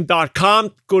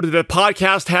MLMNation.com. Go to the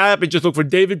podcast tab and just look for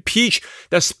David Pietsch.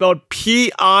 That's spelled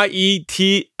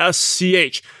Pietsch.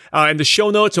 And the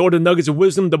show notes or the nuggets of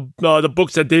wisdom, the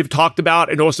books that Dave talked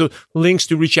about, and also links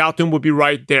to reach out to him will be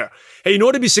right there. Hey, in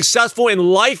order to be successful in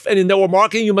life and in network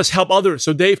marketing, you must help others.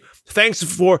 So Dave, thanks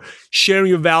for sharing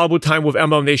your valuable time with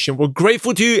MLM Nation. We're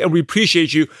grateful to you and we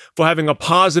appreciate you for having a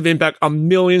positive impact on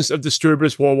millions of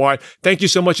distributors worldwide. Thank you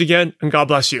so much again, and God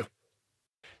bless you.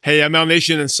 Hey, MLM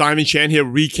Nation, and Simon Chan here,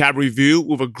 recap review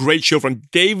with a great show from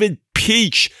David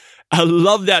Pietsch. I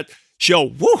love that show.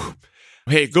 Woo!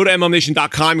 Hey, go to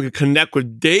MLMNation.com. You can connect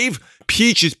with Dave.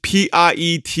 Pietsch is Pietsch.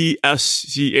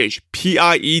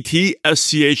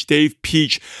 Pietsch, Dave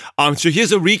Pietsch. So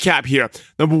here's a recap here.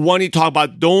 Number 1, he talked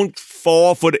about don't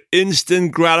fall for the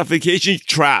instant gratification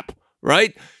trap,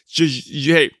 right?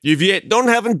 Hey, if you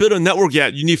haven't built a network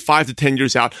yet, you need 5 to 10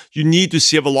 years out. You need to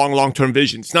see have a long-term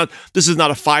vision. This is not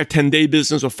a 5-10 day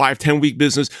business or 5-10 week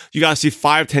business. You got to see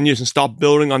 5-10 years and start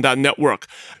building on that network.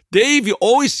 Dave, he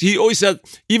always said,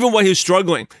 even when he was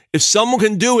struggling, if someone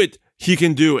can do it, he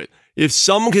can do it. If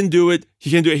someone can do it, he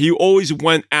can do it. He always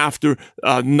went after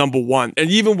number 1. And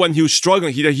even when he was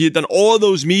struggling, he had done all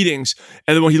those meetings.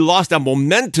 And then when he lost that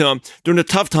momentum during the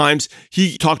tough times,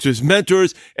 he talked to his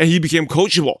mentors and he became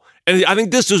coachable. And I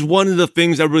think this was one of the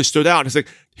things that really stood out. It's like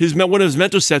one of his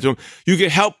mentors said to him, you can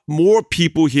help more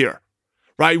people here.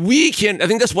 Right? I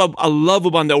think that's what I love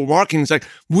about network marketing. It's like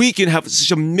we can have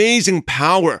such amazing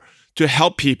power to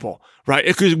help people, right?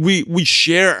 Because we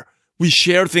share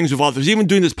things with others. Even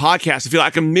doing this podcast, I feel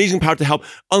like an amazing power to help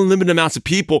unlimited amounts of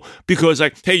people because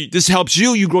like, hey, this helps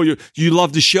you. You grow you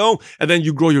love the show, and then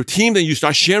you grow your team, then you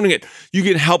start sharing it.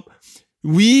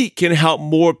 We can help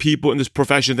more people in this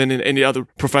profession than in any other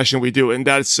profession we do. And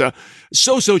that's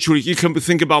so true. You can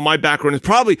think about my background and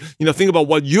probably, think about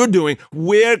what you're doing.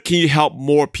 Where can you help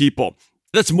more people?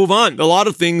 Let's move on. A lot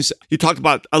of things you talked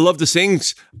about. I love the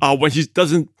sayings when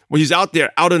he's out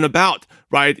there, out and about,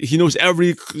 right? He knows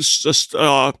every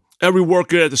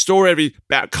worker at the store, every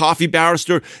coffee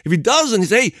barrister. If he doesn't, he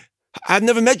says, hey, I've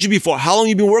never met you before. How long have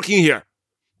you been working here?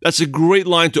 That's a great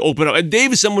line to open up. And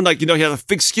Dave is someone like, he has a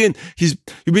thick skin. You've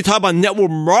been talking about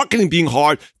network marketing being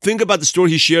hard. Think about the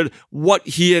story he shared, what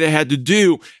he had to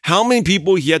do, how many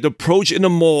people he had to approach in the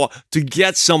mall to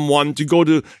get someone to go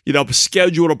to,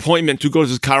 schedule an appointment to go to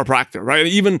his chiropractor, right? And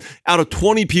even out of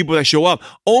 20 people that show up,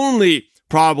 only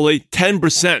probably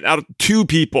 10% out of 2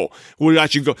 people would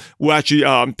actually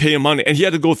pay him money. And he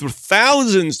had to go through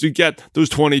thousands to get those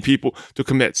 20 people to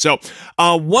commit. So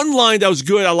one line that was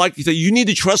good, I like, he said, you need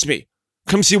to trust me.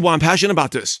 Come see why I'm passionate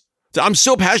about this. So I'm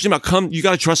so passionate about you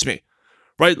got to trust me,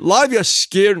 right? A lot of you are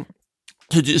scared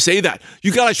to say that.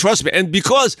 You got to trust me. And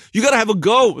because you got to have a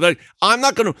go. Like, I'm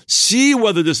not going to see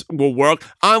whether this will work.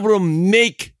 I'm going to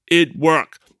make it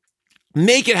work.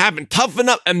 Make it happen. Toughen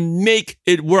up and make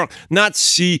it work. Not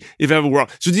see if it ever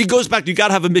works. So it goes back to you got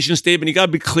to have a mission statement. You got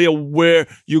to be clear where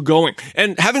you're going.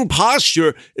 And having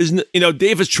posture is,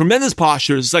 Dave has tremendous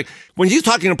posture. It's like when he's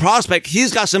talking to a prospect,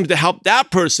 he's got something to help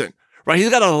that person, right? He's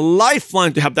got a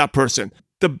lifeline to help that person.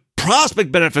 The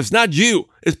prospect benefits, not you.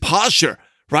 It's posture,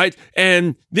 right?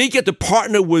 And they get to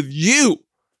partner with you.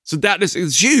 So that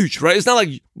is huge, right? It's not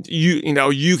like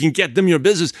you can get them your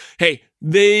business. Hey,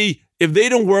 if they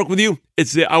don't work with you,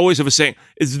 I always have a saying,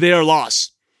 it's their loss.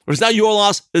 Or it's not your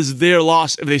loss, it's their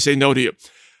loss if they say no to you.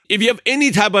 If you have any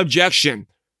type of objection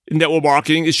in network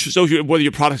marketing, it's so whether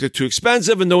your products are too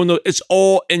expensive and no, it's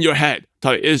all in your head.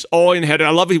 It's all in your head. And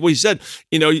I love what he said.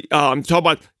 Talk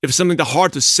about if it's something that's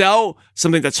hard to sell,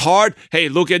 something that's hard. Hey,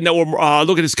 look at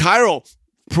his chiro.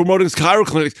 Promoting his chiro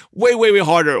clinics, way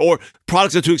harder. Or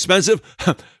products are too expensive.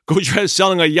 Go try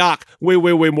selling a yacht, way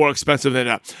more expensive than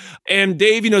that. And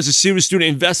Dave, is a serious student,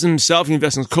 invests in himself, he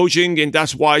invests in coaching, and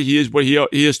that's why he is where he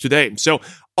is today. So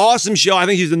awesome show. I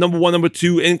think he's the number 1, number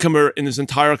 2 incomer in his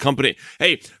entire company.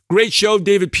 Hey, great show.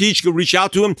 David Pietsch, go reach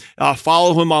out to him,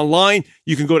 follow him online.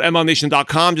 You can go to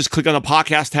mlmnation.com, just click on the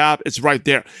podcast tab. It's right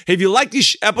there. Hey, if you like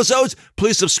these episodes,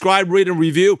 please subscribe, rate, and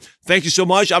review. Thank you so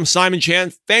much. I'm Simon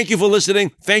Chan. Thank you for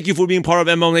listening. Thank you for being part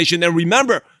of MLM Nation. And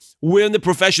remember, we're in the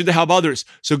profession to help others.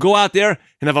 So go out there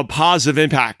and have a positive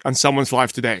impact on someone's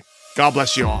life today. God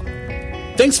bless you all.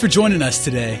 Thanks for joining us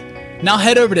today. Now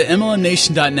head over to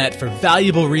mlmnation.net for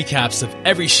valuable recaps of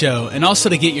every show and also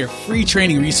to get your free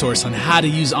training resource on how to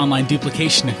use online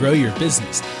duplication to grow your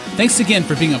business. Thanks again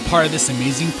for being a part of this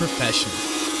amazing profession.